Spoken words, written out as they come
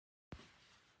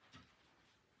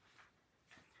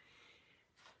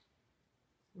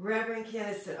Reverend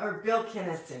Kinison, or Bill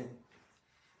Kinison.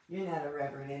 You're not a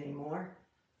reverend anymore.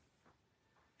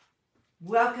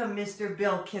 Welcome, Mr.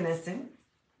 Bill Kinison.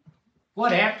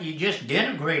 What happened? You just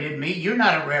denigrated me. You're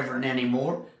not a reverend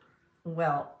anymore.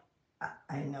 Well,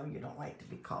 I know you don't like to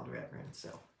be called reverend,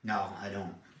 so. No, I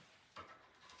don't.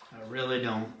 I really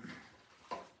don't.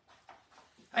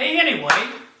 Hey,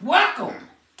 anyway, welcome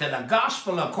to the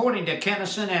Gospel According to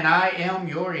Kinison, and I am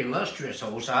your illustrious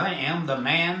host. I am the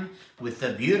man with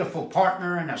the beautiful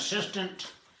partner and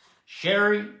assistant,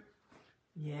 Sherry.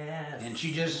 Yes. And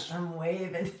she just... I'm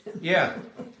waving. Yeah.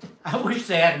 I wish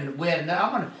they hadn't...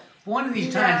 One of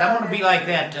these times, I want to be like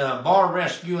that bar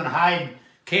rescue and hide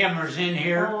cameras in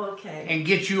here. Oh, okay. And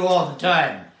get you all the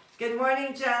time. Good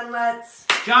morning, John Lutz.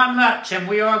 John Lutz, and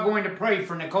we are going to pray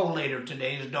for Nicole later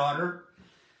today, his daughter,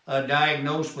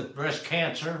 diagnosed with breast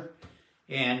cancer.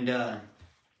 And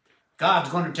God's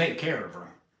going to take care of her.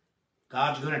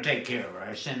 God's going to take care of her.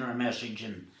 I sent her a message,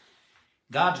 and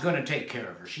God's going to take care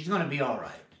of her. She's going to be all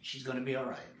right. She's going to be all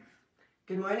right.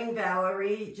 Good morning,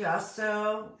 Valerie,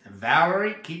 Josso. And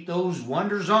Valerie, keep those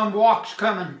wonders on walks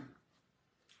coming.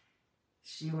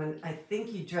 I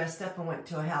think you dressed up and went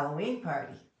to a Halloween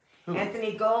party. Who?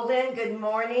 Anthony Golden, good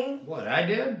morning. What, I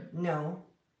did? No,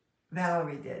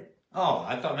 Valerie did. Oh,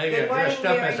 I thought maybe Good I dressed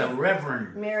morning, up as a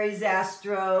reverend. Mary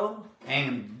Zastro.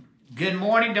 And good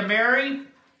morning to Mary.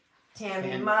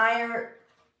 Tammy Meyer,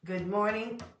 good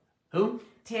morning. Who?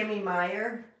 Tammy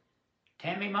Meyer.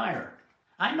 Tammy Meyer.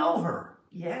 I know her.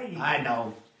 Yeah, you do. I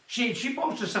know. She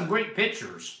posted some great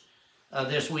pictures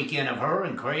this weekend of her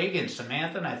and Craig and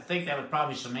Samantha, and I think that was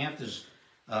probably Samantha's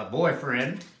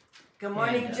boyfriend. Good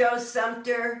morning, Joe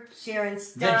Sumter, Sharon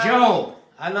Stein. The Joe.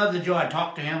 I love the Joe. I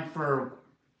talked to him for,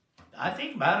 I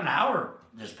think, about an hour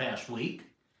this past week.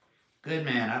 Good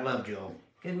man. I love Joe.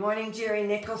 Good morning, Jerry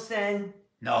Nicholson.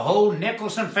 The whole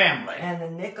Nicholson family. And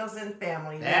the Nicholson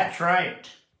family. That's right.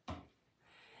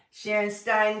 Sharon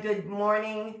Stein, good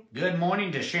morning. Good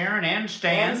morning to Sharon and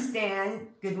Stan. And Stan.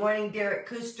 Good morning, Derek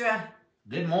Kustra.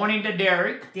 Good morning to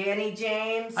Derek. Danny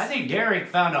James. I think Derek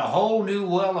found a whole new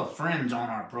well of friends on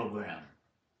our program.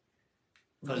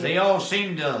 Because they all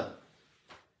seem to,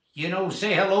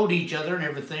 say hello to each other and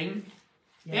everything.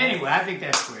 Yes. Anyway, I think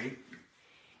that's great.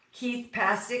 Keith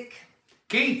Pasick.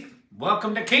 Keith.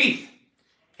 Welcome to Keith.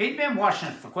 He's been watching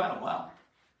us for quite a while.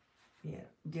 Yeah.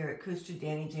 Derek Kustra,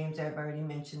 Danny James, I've already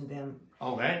mentioned them.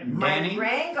 Okay. Mike Danny.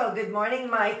 Rangel. Good morning,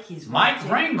 Mike. He's Mike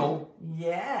watching. Rangel?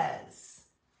 Yes.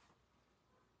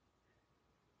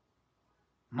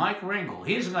 Mike Rangel.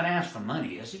 He isn't going to ask for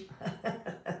money, is he?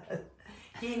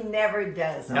 He never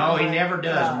does. No, he never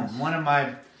does. Gosh.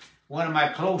 One of my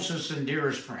closest and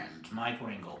dearest friends, Mike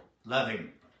Rangel. Love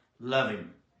him. Love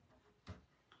him.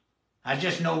 I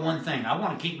just know one thing. I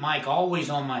want to keep Mike always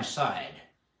on my side.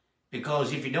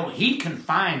 Because if you don't, he can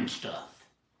find stuff.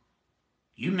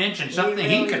 You mentioned something,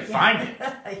 he could find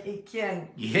it. He can.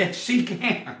 Yes, he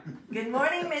can. Good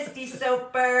morning, Misty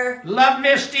Soper. Love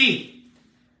Misty.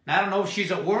 I don't know if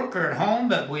she's at work or at home,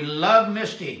 but we love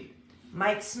Misty.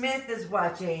 Mike Smith is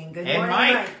watching. Good morning,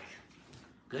 morning, Mike.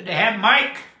 Good to have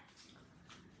Mike.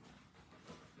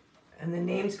 And the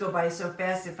names go by so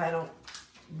fast if I don't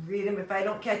read them, if I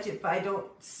don't catch it, if I don't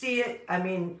see it. I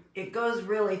mean, it goes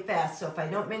really fast. So if I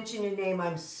don't mention your name,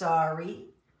 I'm sorry.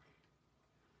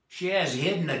 She has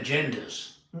hidden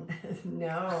agendas.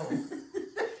 No.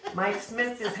 Mike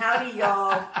Smith says, howdy,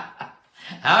 y'all.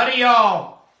 Howdy,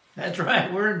 y'all. That's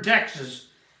right. We're in Texas.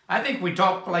 I think we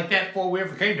talked like that before we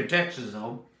ever came to Texas,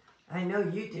 though. I know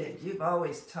you did. You've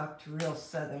always talked real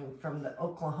Southern from the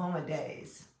Oklahoma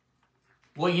days.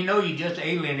 Well, you just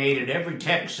alienated every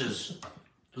Texas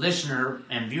listener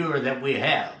and viewer that we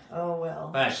have. Oh, well.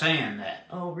 By saying that.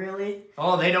 Oh, really?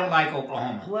 Oh, they don't like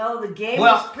Oklahoma. Well, the game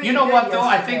was pretty good what, though?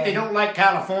 yesterday. I think they don't like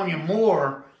California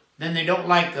more than they don't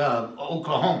like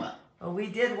Oklahoma. Well, we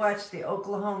did watch the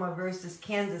Oklahoma versus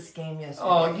Kansas game yesterday.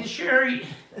 Oh, you sure?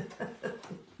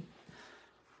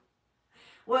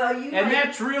 Well,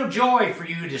 that's real joy for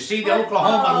you to see the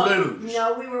Oklahoma lose.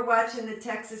 No, we were watching the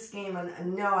Texas game,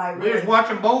 and we was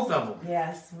watching both of them.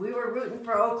 Yes, we were rooting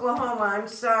for Oklahoma. I'm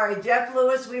sorry. Jeff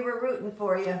Lewis, we were rooting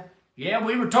for you. Yeah,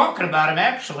 we were talking about him,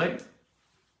 actually.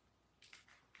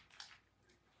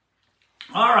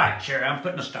 All right, Sherry, I'm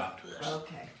putting a stop to this.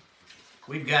 Okay.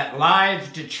 We've got lives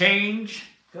to change.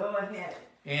 Go ahead.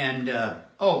 And,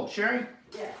 Sherry?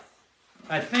 Yes.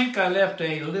 I think I left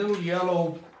a little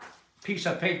yellow piece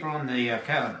of paper on the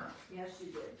counter. Yes,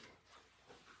 you did.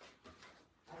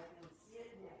 I can see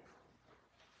it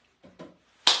now.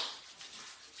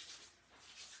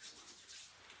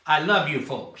 I love you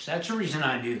folks. That's the reason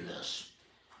I do this.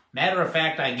 Matter of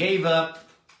fact, I gave up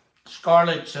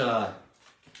Scarlett's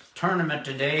tournament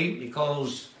today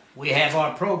because we have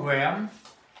our program,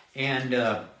 and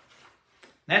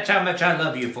that's how much I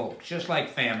love you folks, just like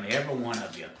family, every one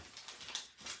of you.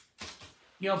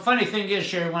 You know, funny thing is,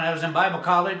 Sherry, when I was in Bible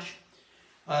college,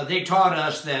 they taught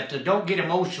us that don't get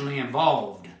emotionally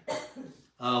involved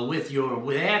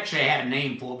we actually had a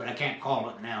name for it, but I can't call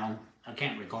it now. I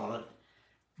can't recall it.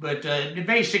 But it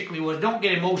basically was don't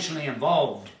get emotionally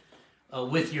involved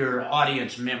with your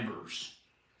audience members.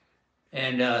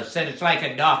 And said it's like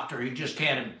a doctor. You just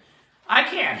can't, I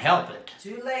can't help it.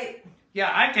 Too late. Yeah,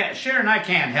 I can't, Sharon, I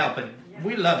can't help it. Yeah.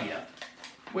 We love you.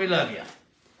 We love you.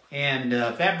 And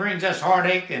if that brings us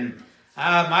heartache, and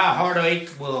my heartache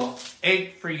will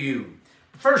ache for you.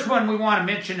 The first one we want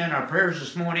to mention in our prayers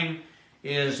this morning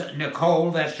is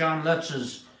Nicole. That's John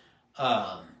Lutz's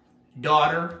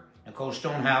daughter, Nicole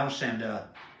Stonehouse, and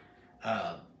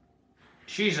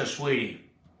she's a sweetie.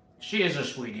 She is a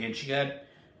sweetie, and she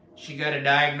got a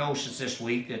diagnosis this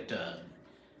week that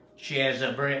she has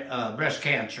a breast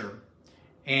cancer,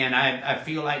 and I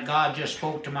feel like God just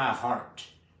spoke to my heart,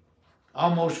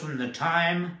 almost from the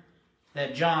time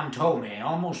that John told me,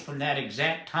 almost from that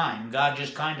exact time, God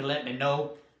just kind of let me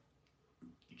know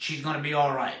she's going to be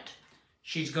all right.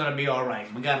 She's going to be all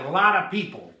right. We got a lot of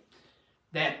people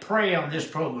that pray on this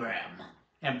program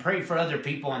and pray for other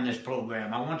people on this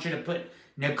program. I want you to put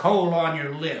Nicole on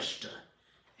your list.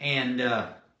 And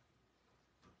I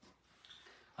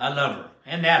love her.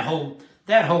 And that whole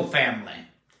family.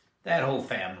 That whole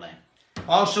family.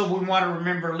 Also, we want to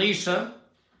remember Lisa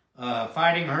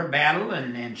fighting her battle,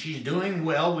 and she's doing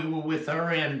well. We were with her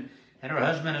and her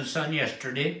husband and son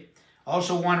yesterday.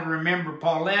 Also want to remember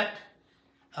Paulette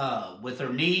with her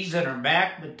knees and her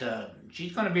back, but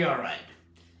she's going to be all right.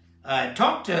 I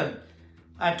talked to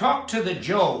the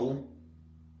Joe.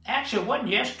 Actually, it wasn't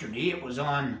yesterday. It was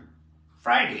on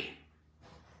Friday.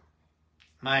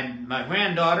 My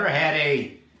granddaughter had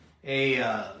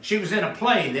she was in a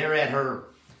play there at her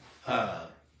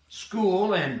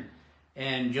school,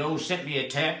 and Joe sent me a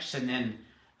text, and then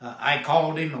I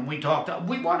called him and we talked.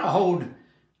 We want to hold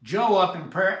Joe up in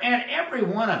prayer, and every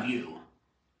one of you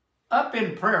up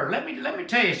in prayer. Let me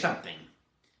tell you something.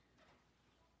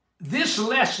 This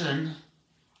lesson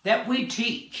that we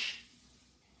teach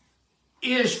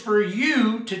is for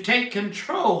you to take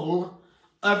control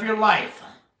of your life.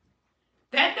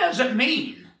 That doesn't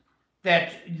mean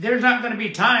that there's not going to be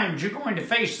times you're going to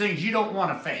face things you don't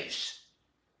want to face.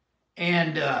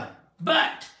 And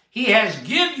but he has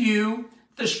given you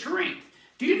the strength.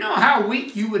 Do you know how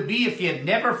weak you would be if you had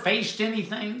never faced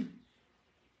anything?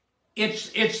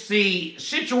 It's the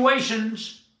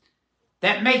situations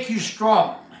that make you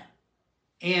strong.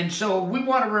 And so we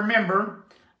want to remember,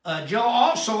 Joe,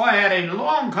 also I had a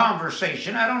long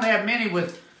conversation. I don't have many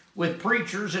with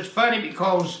preachers. It's funny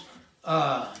because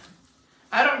I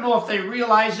don't know if they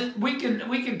realize it. We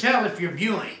can tell if you're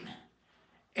viewing.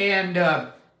 And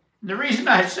the reason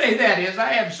I say that is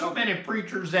I have so many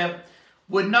preachers that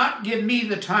would not give me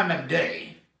the time of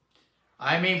day.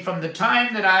 I mean, from the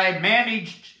time that I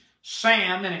managed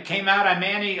Sam, and it came out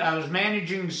I was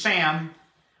managing Sam,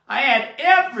 I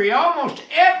had almost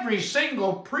every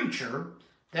single preacher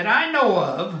that I know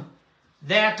of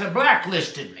that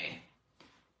blacklisted me.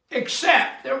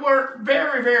 Except there were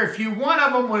very, very few. One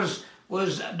of them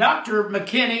was Dr.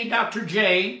 McKinney, Dr.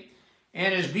 J,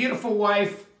 and his beautiful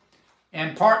wife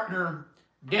and partner,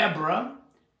 Deborah.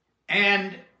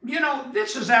 And, you know,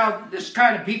 this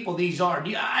kind of people these are.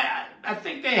 I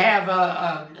think they have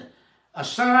a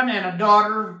son and a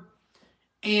daughter,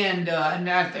 and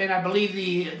I believe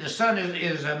the son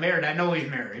is married. I know he's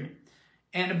married.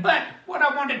 But what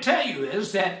I want to tell you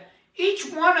is that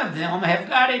each one of them have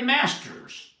got a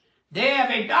master's. They have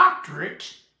a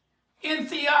doctorate in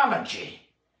theology.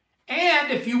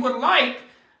 And if you would like,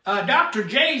 Dr.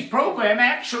 J's program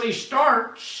actually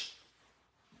starts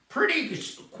pretty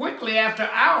quickly after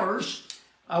hours.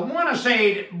 I want to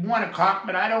say 1 o'clock,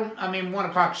 but 1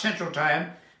 o'clock Central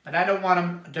Time, but I don't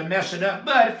want them to mess it up.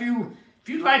 But if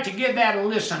you'd like to give that a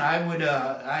listen,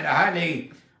 I'd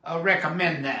highly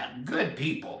recommend that. Good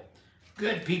people.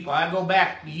 Good people. I go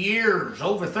back years,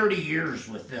 over 30 years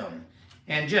with them,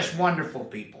 and just wonderful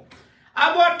people.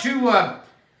 I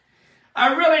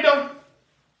really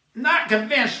not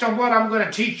convinced on what I'm going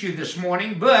to teach you this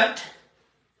morning, but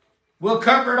we'll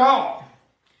cover it all.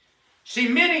 See,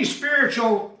 many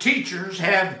spiritual teachers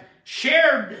have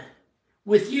shared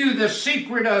with you the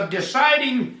secret of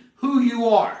deciding who you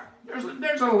are.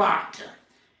 There's a lot.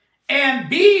 And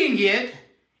being it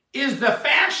is the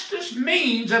fastest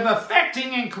means of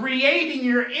affecting and creating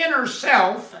your inner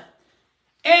self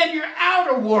and your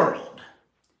outer world.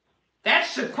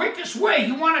 That's the quickest way.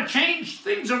 You want to change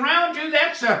things around you?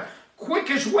 That's the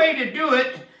quickest way to do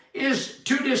it, is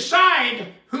to decide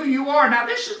who you are. Now,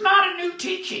 this is not a new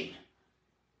teaching.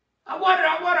 I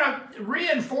want to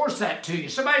reinforce that to you.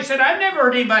 Somebody said, I've never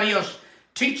heard anybody else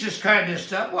teach this kind of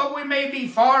stuff. Well, we may be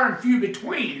far and few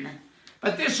between,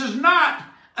 but this is not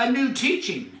a new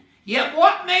teaching. Yet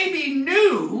what may be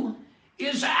new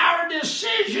is our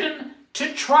decision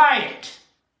to try it.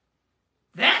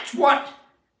 That's what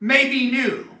may be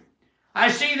new.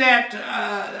 I see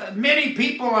that many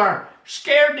people are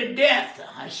scared to death.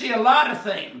 I see a lot of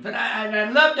things, but I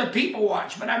love to people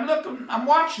watch, but I'm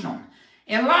watching them.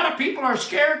 And a lot of people are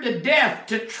scared to death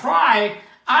to try,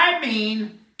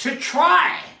 to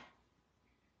try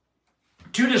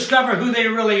to discover who they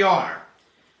really are,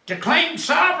 to claim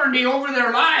sovereignty over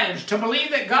their lives, to believe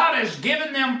that God has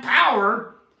given them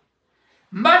power,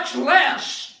 much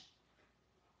less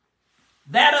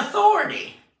that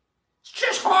authority. It's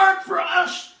just hard for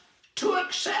us to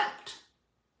accept.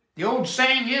 The old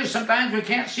saying is, sometimes we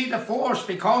can't see the forest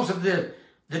because of the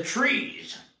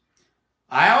trees.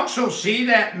 I also see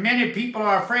that many people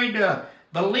are afraid to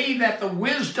believe that the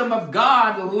wisdom of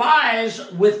God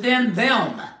lies within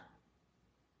them.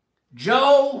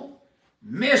 Joe,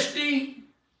 Misty,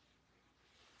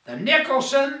 the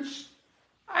Nicholsons,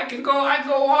 I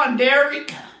go on,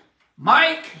 Derek,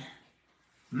 Mike,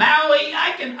 Maui,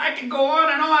 I can go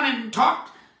on and talk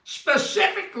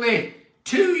specifically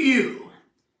to you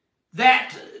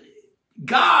that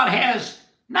God has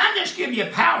not just given you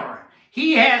power,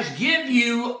 He has given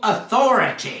you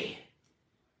authority.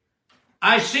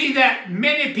 I see that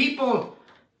many people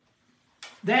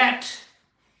that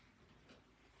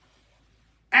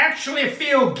actually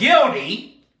feel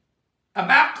guilty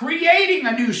about creating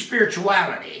a new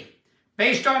spirituality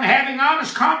based on having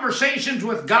honest conversations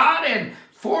with God and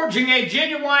forging a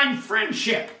genuine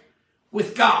friendship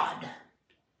with God.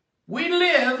 We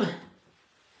live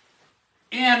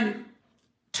in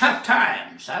tough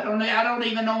times. I don't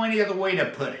even know any other way to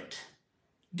put it.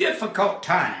 Difficult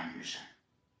times.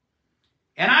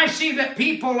 And I see that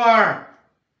people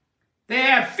they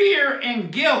have fear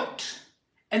and guilt,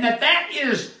 and that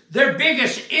is their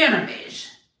biggest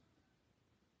enemies.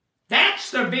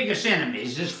 That's their biggest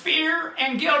enemies, is fear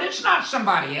and guilt. It's not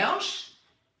somebody else.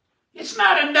 It's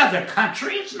not another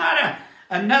country. It's not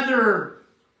another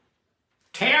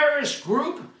terrorist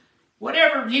group.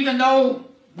 Whatever, even though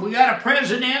we got a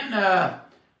president that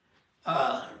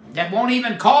won't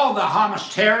even call the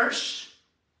Hamas terrorists.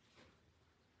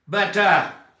 But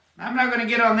I'm not going to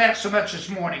get on that so much this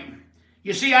morning.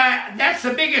 You see, that's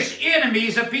the biggest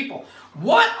enemies of people.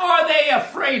 What are they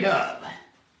afraid of?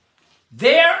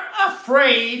 They're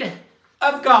afraid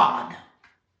of God.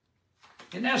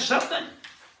 Isn't that something?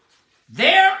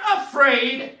 They're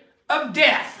afraid of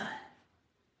death.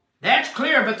 That's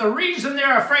clear, but the reason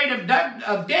they're afraid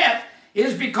of death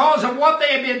is because of what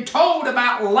they have been told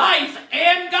about life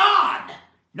and God.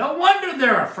 No wonder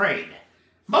they're afraid.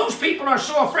 Most people are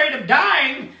so afraid of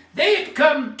dying, they have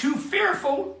become too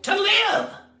fearful to live.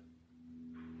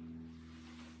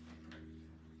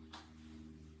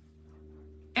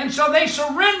 And so they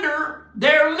surrender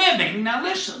their living. Now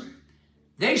listen,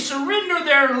 they surrender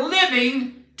their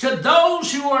living to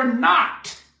those who are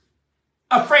not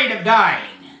afraid of dying.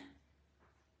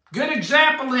 Good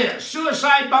example is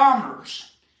suicide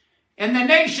bombers and the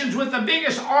nations with the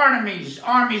biggest armies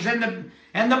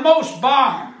and the most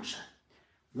bombs.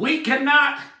 We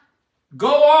cannot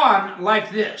go on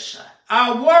like this.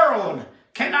 Our world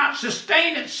cannot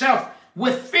sustain itself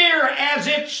with fear as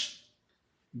its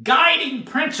guiding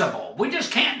principle. We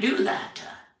just can't do that.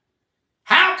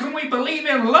 How can we believe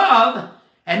in love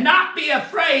and not be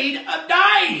afraid of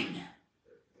dying?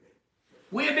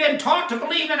 We have been taught to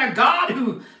believe in a God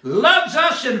who loves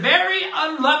us in very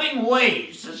unloving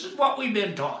ways. This is what we've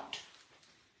been taught.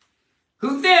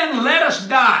 Who then let us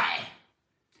die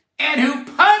and who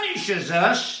punishes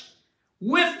us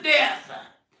with death.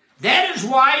 That is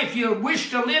why if you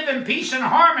wish to live in peace and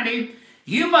harmony,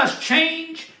 you must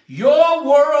change your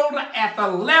world at the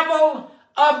level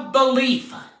of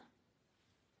belief.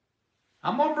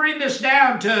 I'm going to bring this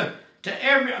down to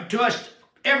us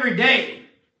every day.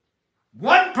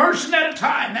 One person at a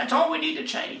time. That's all we need to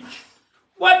change.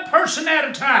 One person at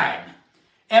a time.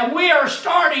 And we are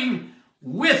starting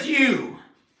with you.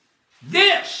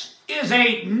 This is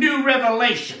a new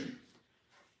revelation.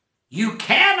 You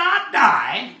cannot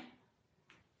die,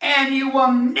 and you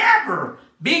will never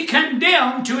be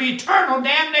condemned to eternal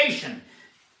damnation.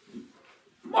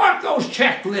 Mark those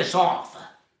checklists off.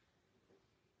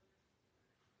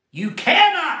 You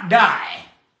cannot die.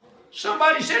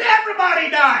 Somebody said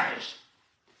everybody dies.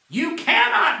 You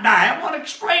cannot die. I want to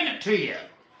explain it to you.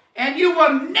 And you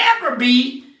will never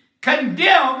be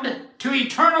condemned to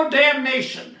eternal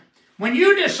damnation. When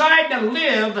you decide to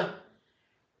live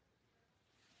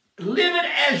it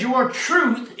as your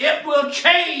truth, it will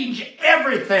change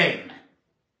everything.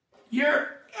 Your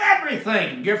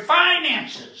everything, your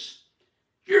finances,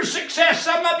 your success.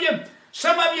 Some of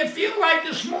you feel like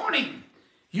this morning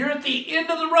you're at the end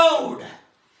of the road.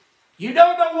 You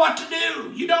don't know what to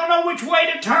do. You don't know which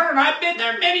way to turn. I've been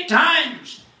there many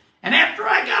times. And after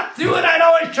I got through it, I'd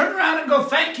always turn around and go,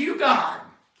 thank you, God.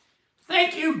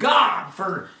 Thank you, God,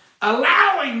 for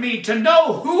allowing me to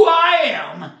know who I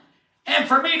am and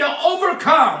for me to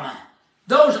overcome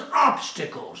those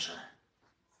obstacles.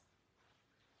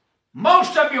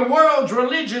 Most of your world's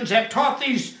religions have taught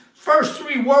these first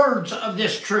 3 words of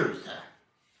this truth.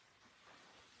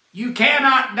 You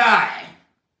cannot die.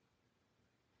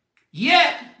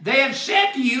 Yet, they have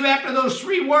said to you after those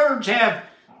 3 words have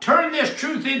turned this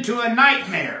truth into a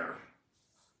nightmare.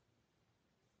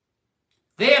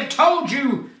 They have told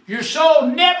you your soul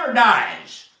never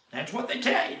dies. That's what they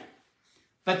tell you.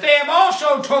 But they have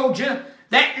also told you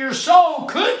that your soul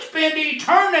could spend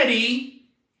eternity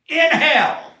in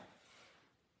hell.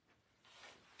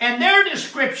 And their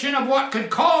description of what could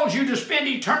cause you to spend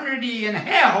eternity in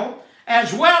hell,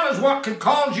 as well as what could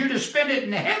cause you to spend it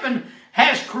in heaven,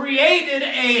 has created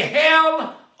a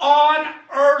hell on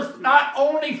earth, not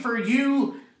only for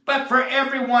you, but for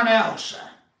everyone else.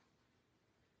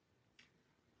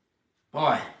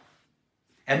 Boy.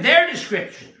 And their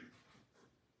description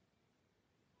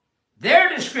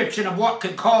of what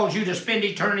could cause you to spend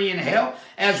eternity in hell,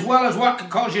 as well as what could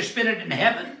cause you to spend it in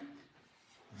heaven,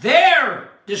 their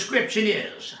description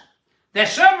is that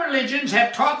some religions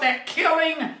have taught that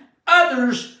killing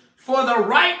others for the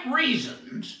right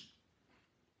reasons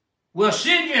will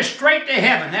send you straight to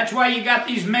heaven. That's why you got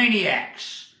these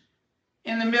maniacs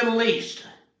in the Middle East.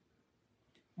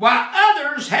 While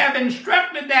others have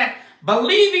instructed that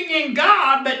believing in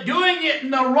God but doing it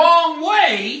in the wrong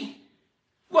way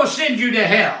will send you to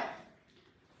hell.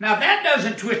 Now, if that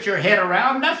doesn't twist your head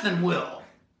around, nothing will.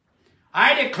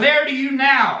 I declare to you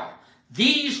now,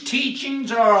 these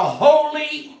teachings are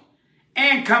wholly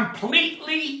and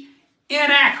completely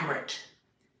inaccurate.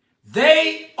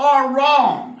 They are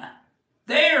wrong.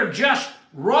 They are just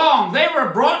wrong. They were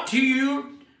brought to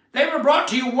you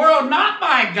world not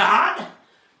by God,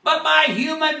 but by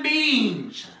human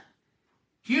beings.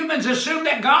 Humans assume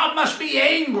that God must be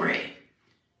angry,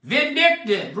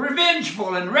 vindictive,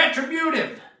 revengeful, and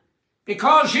retributive,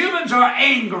 because humans are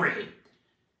angry,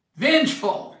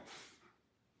 vengeful,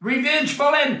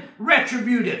 revengeful, and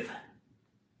retributive.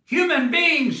 Human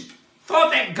beings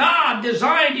thought that God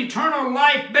designed eternal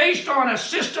life based on a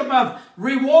system of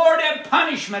reward and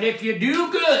punishment if you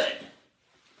do good.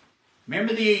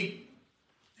 Remember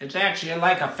it's actually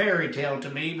like a fairy tale to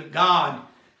me, but God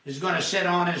is going to sit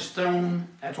on his throne.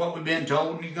 That's what we've been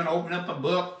told. And he's going to open up a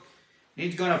book.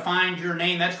 He's going to find your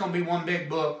name. That's going to be one big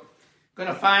book. Going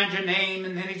to find your name,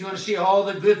 and then he's going to see all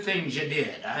the good things you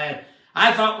did.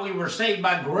 I thought we were saved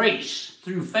by grace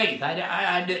through faith.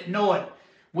 I didn't know it.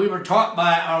 We were taught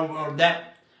by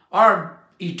that our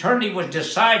eternity was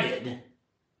decided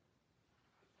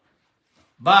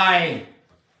by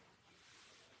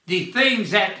the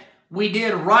things that we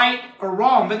did right or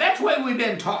wrong. But that's the way we've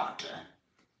been taught.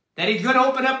 That he's going to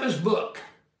open up his book.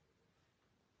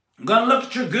 He's going to look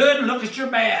at your good and look at your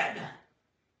bad.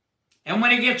 And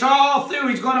when he gets all through,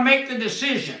 he's going to make the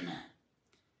decision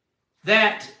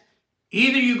that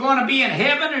either you're going to be in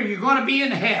heaven or you're going to be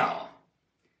in hell.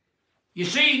 You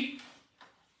see,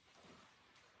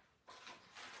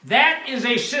 that is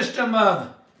a system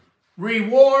of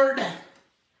reward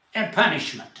and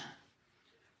punishment.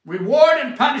 Reward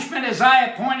and punishment, as I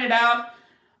have pointed out,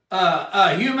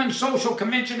 a human social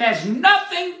convention has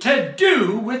nothing to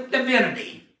do with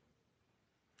divinity.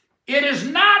 It is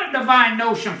not a divine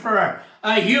notion for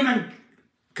a human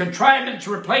contrivance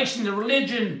replacing the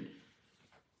religion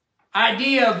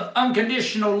idea of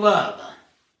unconditional love.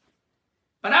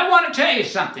 But I want to tell you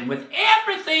something. With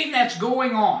everything that's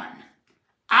going on,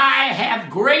 I have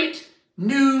great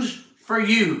news for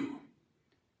you.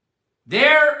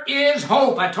 There is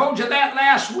hope. I told you that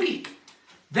last week.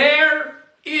 There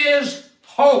is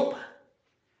hope.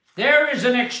 There is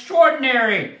an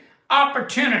extraordinary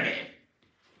opportunity.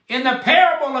 In the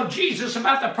parable of Jesus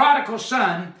about the prodigal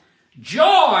son,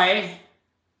 joy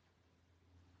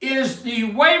is the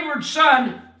wayward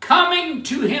son coming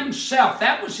to himself.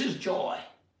 That was his joy.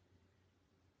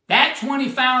 That's when he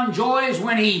found joy, is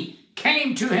when he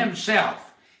came to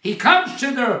himself. He comes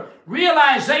to the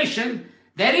realization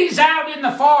that he's out in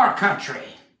the far country.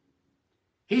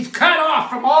 He's cut off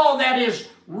from all that is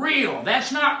real.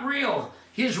 That's not real.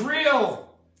 His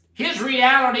reality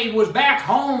was back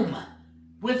home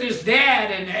with his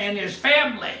dad and his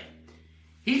family.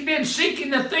 He's been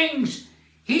seeking the things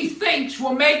he thinks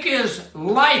will make his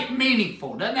life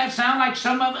meaningful. Doesn't that sound like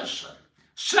some of us?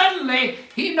 Suddenly,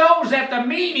 he knows that the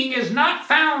meaning is not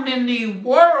found in the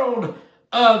world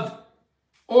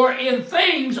or in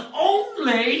things,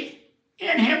 only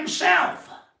in himself.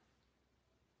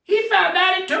 He found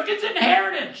out he took his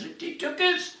inheritance. He took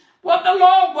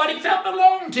what he felt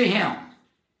belonged to him.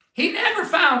 He never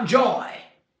found joy.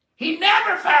 He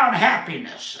never found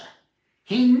happiness.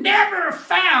 He never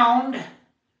found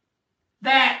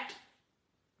that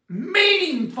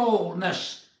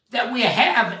meaningfulness that we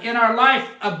have in our life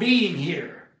of being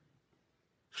here.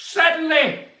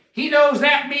 Suddenly, he knows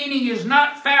that meaning is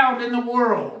not found in the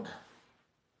world.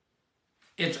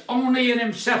 It's only in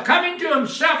himself. Coming to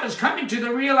himself is coming to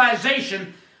the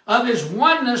realization of his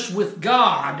oneness with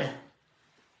God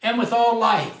and with all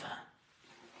life.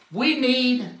 We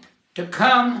need to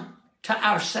come to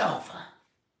ourself,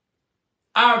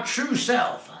 our true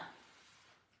self.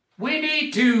 We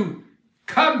need to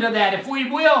come to that. If we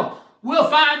will,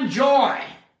 we'll find joy.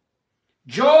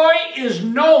 Joy is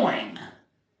knowing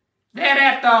that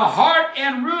at the heart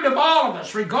and root of all of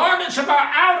us, regardless of our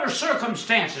outer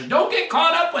circumstances, don't get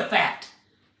caught up with that.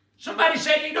 Somebody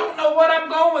said, you don't know what I'm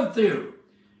going through.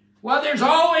 Well, there's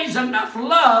always enough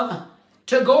love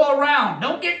to go around.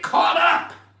 Don't get caught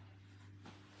up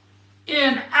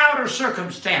in outer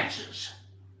circumstances.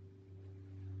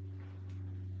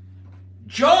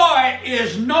 Joy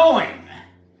is knowing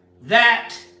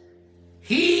that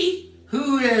he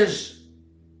who is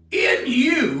in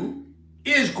you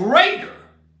is greater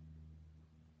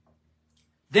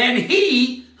than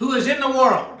he who is in the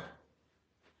world.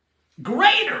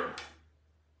 Greater.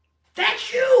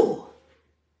 That's you.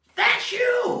 That's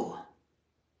you.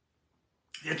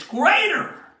 It's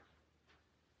greater.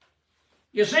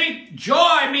 You see,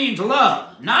 joy means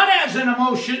love, not as an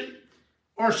emotion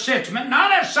or sentiment,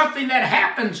 not as something that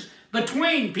happens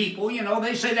between people. You know,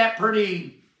 they say that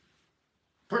pretty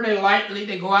lightly.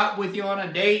 They go out with you on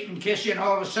a date and kiss you, and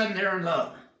all of a sudden they're in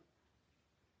love.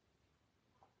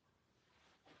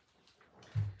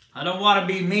 I don't want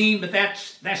to be mean, but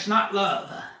that's not love.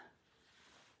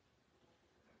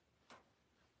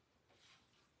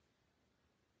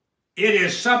 It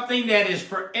is something that is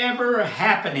forever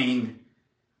happening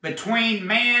between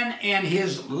man and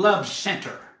his love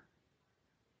center.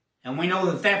 And we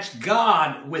know that that's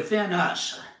God within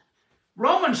us.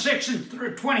 Romans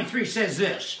 6:23 says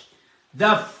this,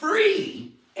 the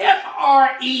free,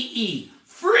 F-R-E-E,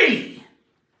 free,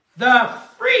 the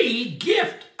free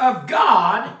gift of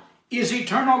God is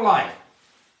eternal life.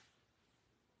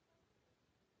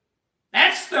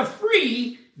 That's the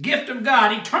free gift of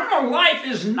God. Eternal life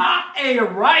is not a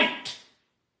right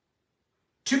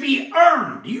to be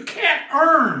earned. You can't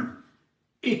earn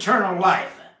eternal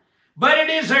life. But it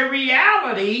is a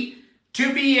reality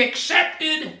to be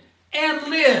accepted and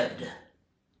lived.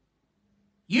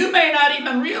 You may not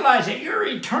even realize that your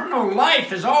eternal life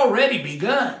has already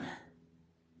begun.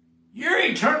 Your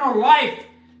eternal life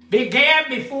began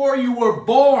before you were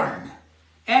born,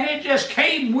 and it just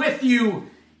came with you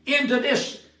into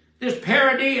this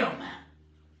paradigm.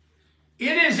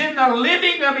 It is in the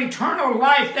living of eternal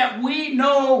life that we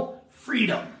know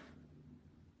freedom.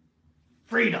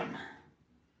 Freedom.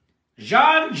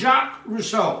 Jean-Jacques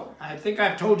Rousseau, I think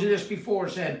I've told you this before,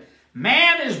 said,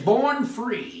 man is born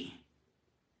free.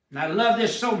 And I love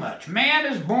this so much. Man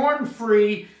is born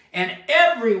free, and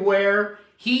everywhere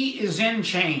he is in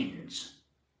chains.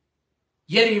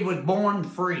 Yet he was born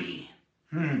free.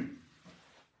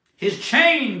 His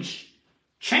chains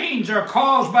are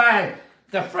caused by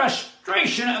the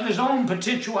frustration of his own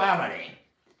potentiality.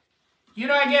 You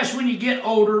know, I guess when you get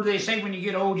older, they say when you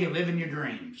get old, you live in your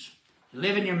dreams. You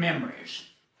live in your memories.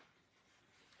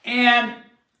 And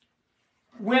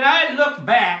when I look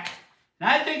back, and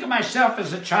I think of myself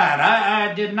as a child,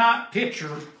 I did not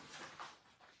picture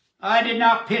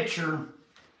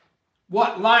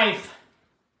what life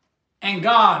and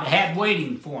God had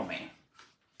waiting for me.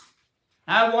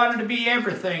 I wanted to be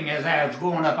everything as I was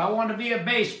growing up. I wanted to be a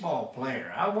baseball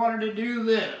player. I wanted to do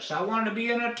this. I wanted to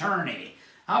be an attorney.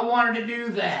 I wanted to do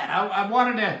that. I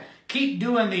wanted to keep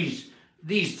doing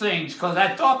these things because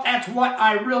I thought that's what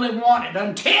I really wanted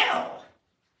until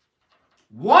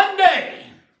one day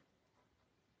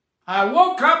I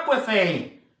woke up with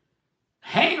a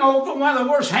hangover, one of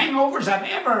the worst hangovers I've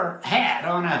ever had.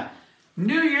 On a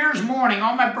New Year's morning,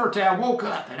 on my birthday, I woke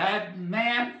up and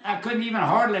I couldn't even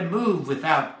hardly move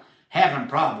without having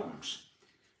problems.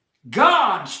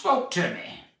 God spoke to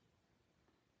me.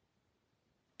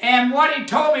 And what he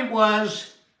told me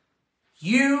was,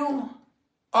 you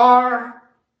are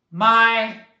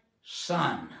my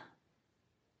son.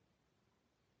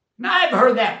 Now, I've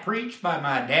heard that preached by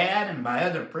my dad and by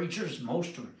other preachers,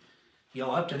 most of,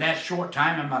 up to that short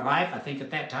time in my life. I think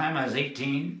at that time I was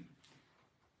 18.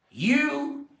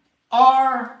 You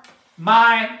are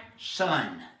my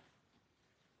son.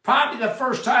 Probably the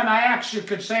first time I actually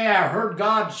could say I heard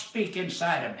God speak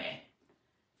inside of me.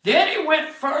 Then he went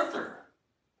further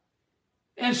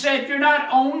and said, you're not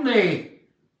only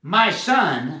my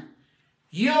son,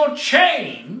 you'll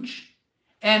change,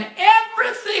 and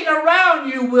everything around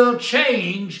you will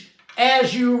change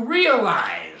as you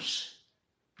realize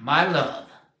my love.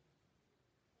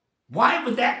 Why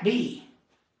would that be?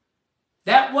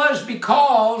 That was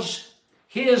because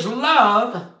his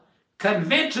love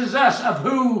convinces us of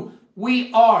who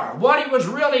we are. What he was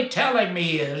really telling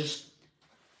me is,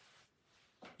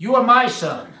 you are my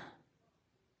son.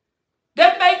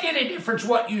 Doesn't make any difference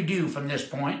what you do from this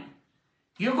point.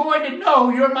 You're going to know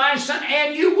you're my son,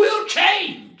 and you will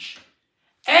change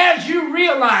as you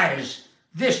realize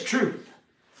this truth.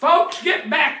 Folks, get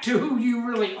back to who you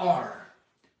really are.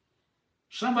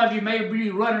 Some of you may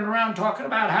be running around talking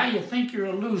about how you think you're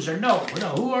a loser. No,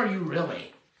 who are you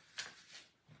really?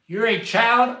 You're a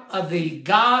child of the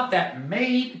God that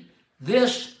made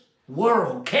this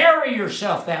world. Carry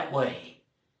yourself that way.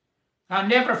 I'll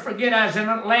never forget, I was in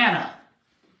Atlanta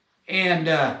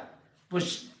and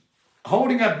was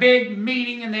holding a big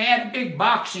meeting, and they had a big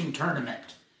boxing tournament.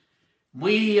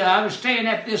 I was staying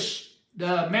at this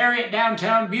Marriott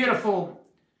downtown, beautiful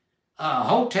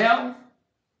hotel.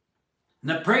 And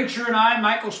the preacher and I,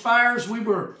 Michael Spires, we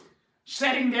were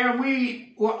sitting there.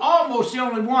 We were almost the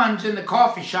only ones in the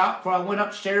coffee shop before I went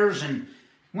upstairs and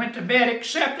went to bed,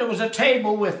 except there was a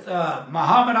table with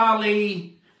Muhammad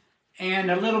Ali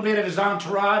and a little bit of his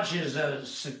entourage, his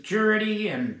security,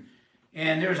 and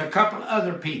there's a couple of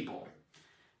other people.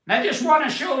 And I just want to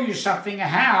show you something,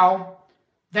 how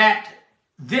that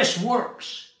this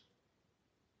works.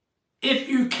 If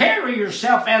you carry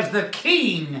yourself as the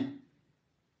king,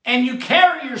 and you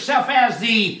carry yourself as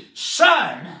the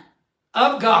Son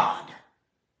of God.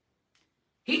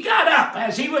 He got up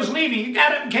as he was leaving. He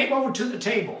got up and came over to the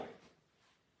table.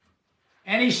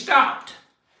 And he stopped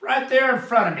right there in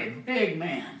front of me. Big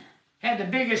man. Had the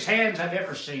biggest hands I've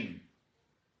ever seen.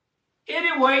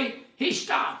 Anyway, he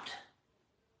stopped.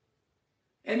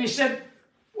 And he said,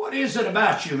 what is it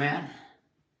about you, man?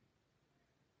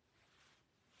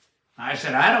 I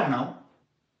said, I don't know.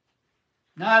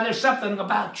 No, there's something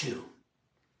about you.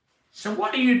 So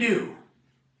what do you do?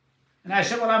 And I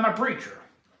said, well, I'm a preacher.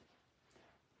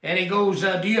 And he goes,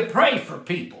 do you pray for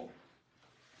people?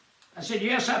 I said,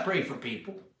 yes, I pray for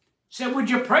people. He said, would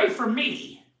you pray for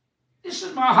me? This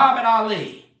is Muhammad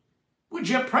Ali. Would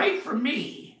you pray for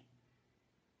me?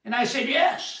 And I said,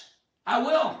 yes, I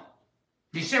will.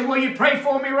 He said, will you pray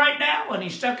for me right now? And he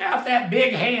stuck out that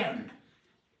big hand.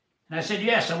 And I said,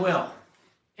 yes, I will.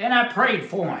 And I prayed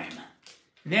for him.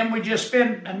 And then we just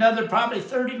spent another probably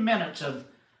 30 minutes of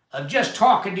just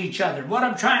talking to each other. What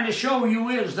I'm trying to show you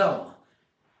is, though,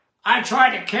 I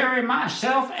try to carry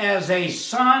myself as a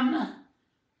son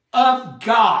of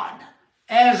God,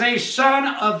 as a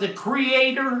son of the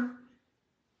Creator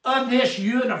of this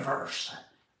universe.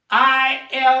 I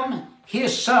am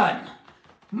his son.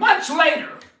 Months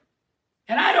later,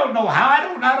 and I don't know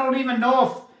how, I don't even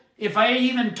know if I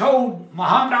even told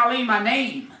Muhammad Ali my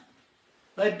name,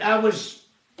 but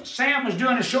Sam was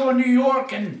doing a show in New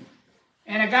York, and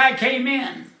a guy came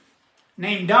in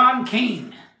named Don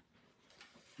King.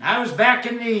 And I was back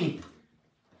in the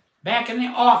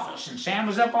office, and Sam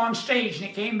was up on stage, and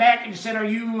he came back and he said, are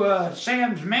you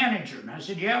Sam's manager? And I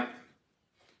said, yep.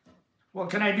 What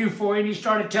can I do for you? And he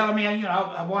started telling me,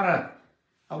 I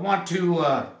want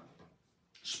to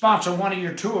sponsor one of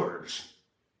your tours.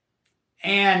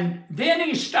 And then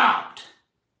he stopped,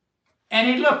 and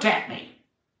he looked at me.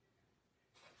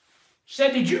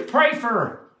 Said, did you pray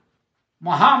for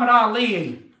Muhammad Ali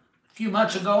a few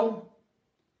months ago?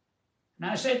 And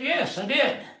I said, yes, I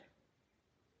did.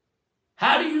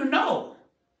 How do you know?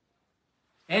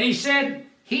 And he said,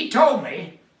 he told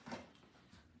me,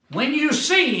 when you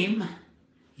see him,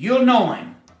 you'll know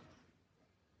him.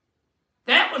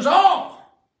 That was all.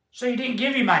 So he didn't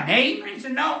give you my name? He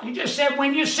said, no. He just said,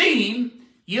 when you see him,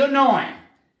 you'll know him.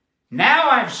 Now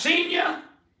I've seen you,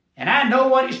 and I know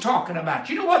what he's talking about.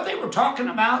 You know what they were talking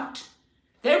about?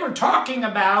 They were talking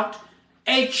about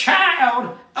a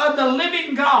child of the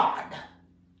living God.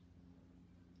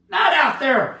 Not out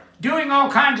there doing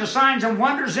all kinds of signs and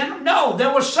wonders in them. No,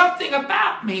 there was something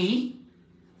about me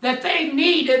that they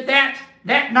needed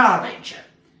that knowledge.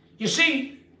 You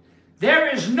see,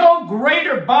 there is no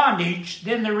greater bondage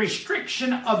than the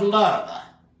restriction of love,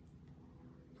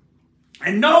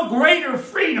 and no greater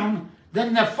freedom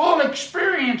than the full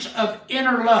experience of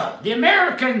inner love. The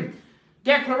American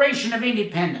Declaration of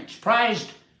Independence,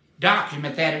 prized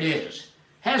document that it is,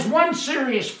 has one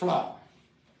serious flaw.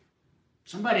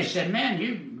 Somebody said, man,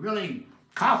 you're really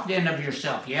confident of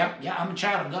yourself. Yeah, I'm a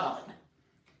child of God.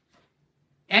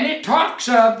 And it talks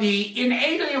of the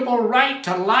inalienable right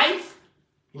to life,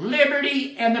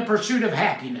 liberty, and the pursuit of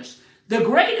happiness. The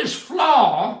greatest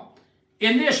flaw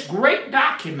in this great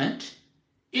document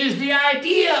is the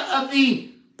idea of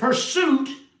the pursuit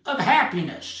of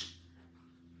happiness.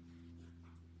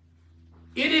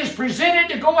 It is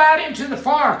presented to go out into the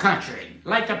far country,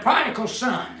 like the prodigal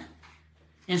son,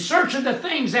 in search of the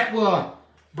things that will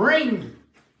bring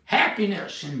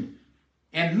happiness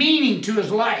and meaning to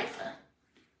his life.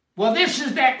 Well, this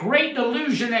is that great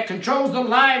delusion that controls the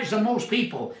lives of most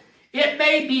people. It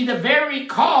may be the very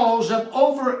cause of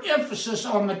overemphasis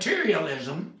on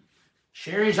materialism.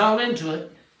 Sherry's all into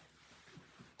it.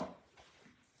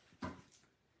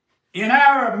 In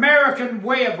our American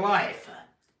way of life,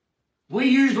 we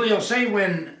usually will say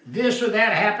when this or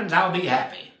that happens, I'll be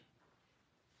happy.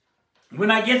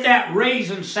 When I get that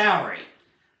raise in salary,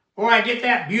 or I get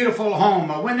that beautiful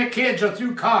home, or when the kids are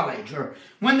through college, or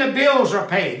when the bills are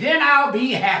paid, then I'll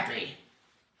be happy.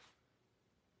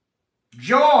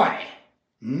 Joy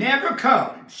never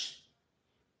comes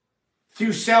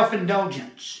through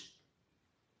self-indulgence,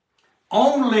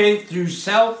 only through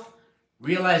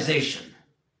self-realization.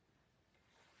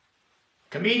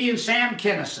 Comedian Sam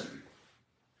Kinison,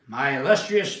 my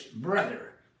illustrious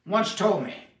brother, once told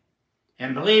me,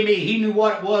 and believe me, he knew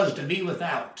what it was to be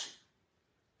without.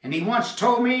 And he once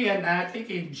told me, and I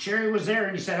think Sherry was there,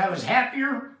 and he said, I was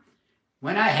happier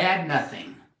when I had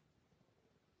nothing.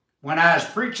 When I was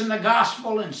preaching the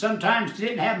gospel and sometimes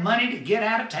didn't have money to get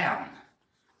out of town,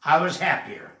 I was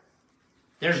happier.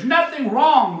 There's nothing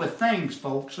wrong with things,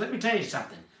 folks. Let me tell you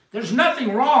something. There's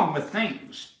nothing wrong with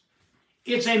things.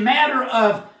 It's a matter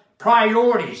of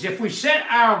priorities. If we set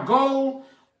our goal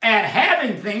at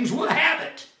having things, we'll have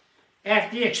it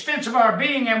at the expense of our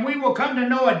being, and we will come to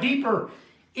know a deeper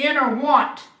inner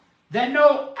want that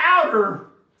no outer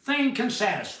thing can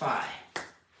satisfy.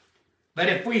 But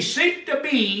if we seek to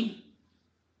be,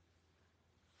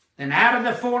 then out of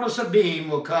the fullness of being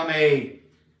will come a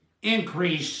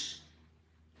increase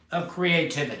of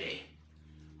creativity.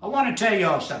 I want to tell you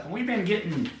all something. We've been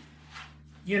getting,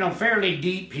 fairly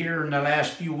deep here in the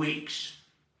last few weeks.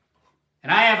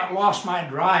 And I haven't lost my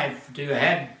drive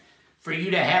for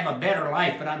you to have a better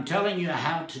life, but I'm telling you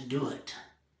how to do it.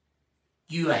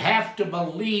 You have to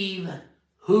believe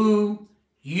who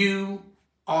you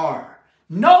are.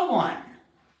 No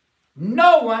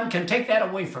one can take that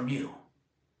away from you.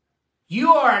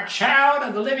 You are a child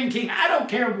of the living King. I don't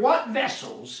care what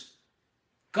vessels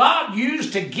God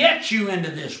used to get you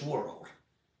into this world.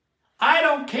 I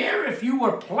don't care if you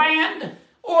were planned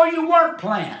or you weren't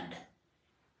planned.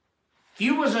 If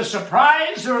you was a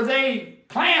surprise or they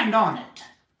planned on it.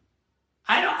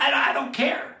 I don't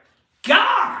care.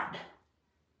 God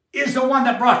is the one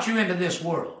that brought you into this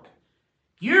world.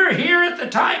 You're here at the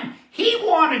time He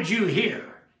wanted you here.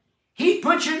 He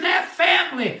put you in that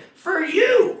family for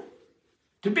you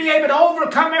to be able to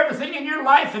overcome everything in your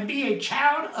life and be a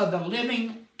child of the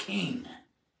living King.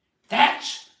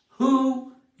 That's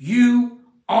who you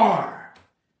are.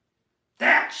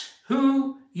 That's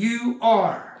who you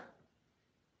are.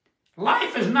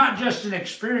 Life is not just an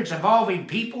experience involving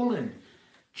people and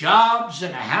jobs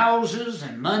and houses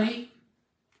and money.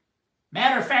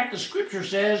 Matter of fact, the scripture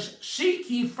says, seek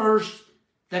ye first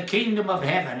the kingdom of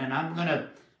heaven. And I'm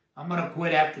gonna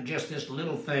quit after just this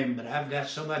little thing, but I've got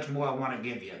so much more I want to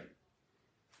give you.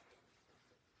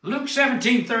 Luke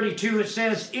 17:32, it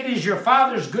says, it is your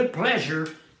Father's good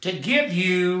pleasure to give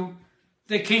you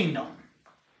the kingdom.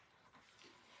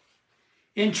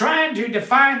 In trying to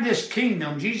define this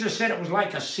kingdom, Jesus said it was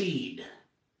like a seed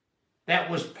that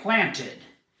was planted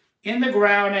in the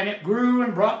ground, and it grew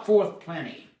and brought forth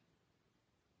plenty.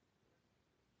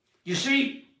 You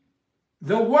see,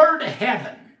 the word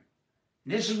heaven,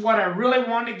 this is what I really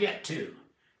want to get to,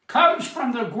 comes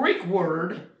from the Greek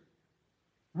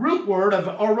root word of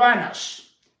ouranos,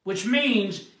 which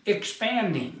means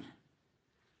expanding.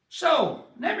 So,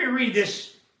 let me read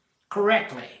this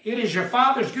correctly. It is your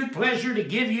Father's good pleasure to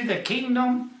give you the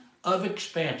kingdom of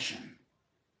expansion.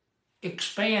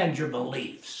 Expand your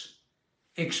beliefs.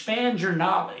 Expand your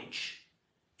knowledge.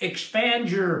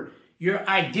 Expand your your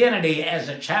identity as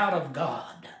a child of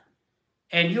God.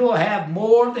 And you'll have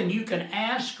more than you can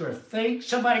ask or think.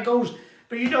 Somebody goes,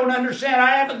 but you don't understand.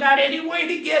 I haven't got any way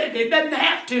to get it. It doesn't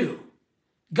have to.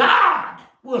 God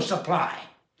will supply.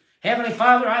 Heavenly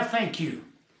Father, I thank you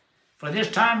for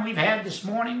this time we've had this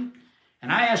morning.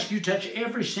 And I ask you to touch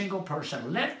every single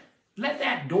person. Let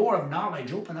that door of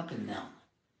knowledge open up in them.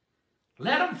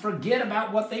 Let them forget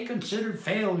about what they considered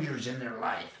failures in their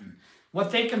life and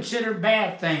what they considered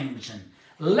bad things. And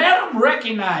let them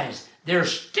recognize they're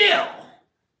still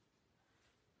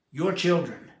your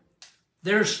children.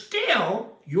 They're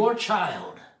still your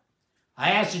child.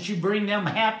 I ask that you bring them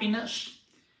happiness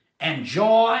and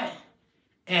joy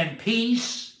and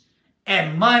peace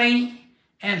and money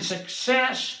and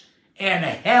success and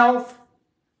health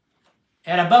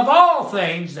and above all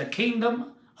things, the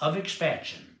kingdom of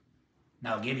expansion. And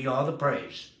I'll give you all the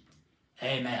praise.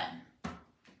 Amen.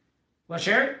 Well,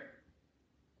 Sherry,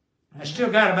 I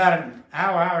still got about an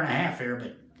hour and a half here,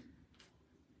 but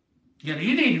you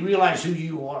need to realize who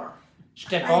you are.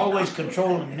 Instead of always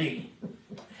controlling me.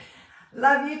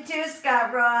 Love you too,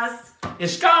 Scott Ross.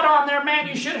 Is Scott on there, man?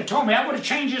 You should have told me. I would have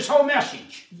changed this whole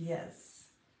message. Yes.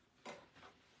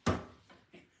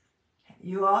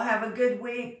 You all have a good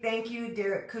week. Thank you,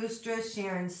 Derek Kustra,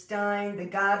 Sharon Stein, the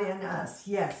God in us.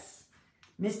 Yes.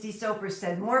 Misty Soper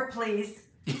said, more please.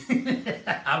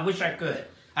 I wish I could.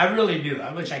 I really do.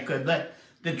 I wish I could. But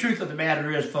the truth of the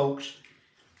matter is, folks,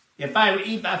 if I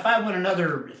went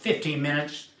another 15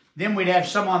 minutes, then we'd have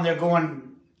someone there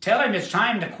going, tell him it's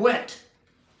time to quit.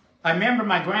 I remember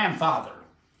my grandfather.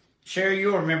 Sherry,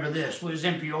 you'll remember this. We was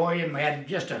in Peoria and we had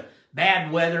just a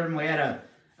bad weather and we had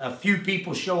a few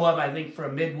people show up, I think, for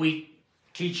a midweek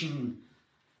teaching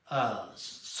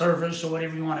service or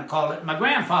whatever you want to call it. My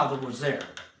grandfather was there.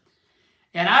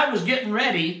 And I was getting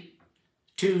ready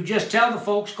to just tell the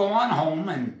folks, go on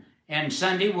home, and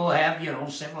Sunday we'll have,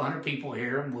 several hundred people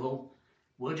here, and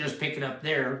we'll just pick it up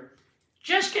there.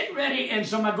 Just getting ready, and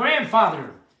so my grandfather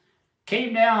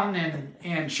came down,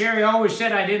 and Sherry always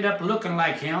said I'd end up looking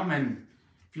like him, and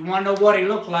if you want to know what he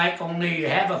looked like, only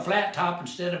have a flat top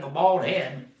instead of a bald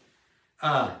head.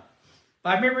 But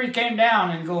I remember he came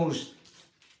down and goes,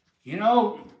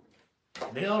 Bill,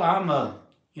 I'm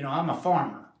a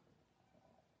farmer.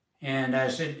 And I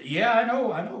said, yeah, I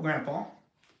know, Grandpa.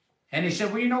 And he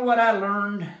said, well, you know what I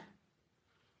learned?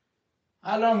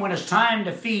 I learned when it's time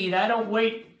to feed, I don't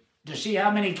wait to see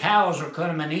how many cows are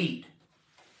coming and eat.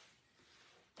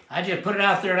 I just put it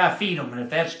out there and I feed them. And if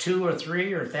that's 2 or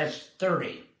 3 or if that's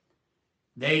 30,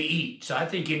 they eat. So I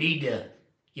think you need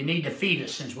to feed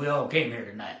us since we all came here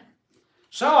tonight.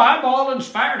 So I'm all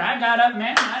inspired. I got up,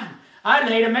 man. I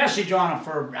laid a message on them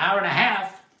for an hour and a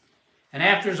half. And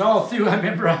after it's all through, I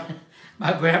remember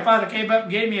my grandfather came up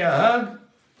and gave me a hug.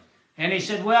 And he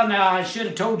said, well, now, I should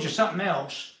have told you something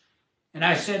else. And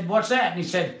I said, what's that? And he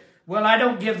said, well, I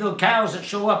don't give the cows that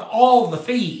show up all the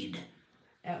feed.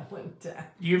 At one time.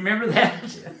 You remember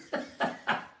that?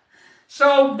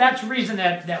 So that's the reason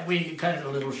that we cut it a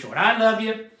little short. I love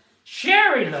you.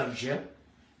 Sherry loves you.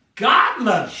 God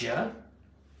loves you.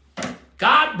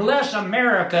 God bless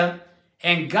America.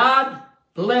 And God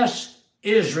bless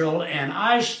Israel, and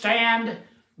I stand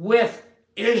with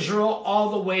Israel all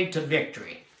the way to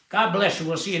victory. God bless you.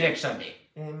 We'll see you next Sunday.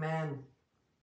 Amen.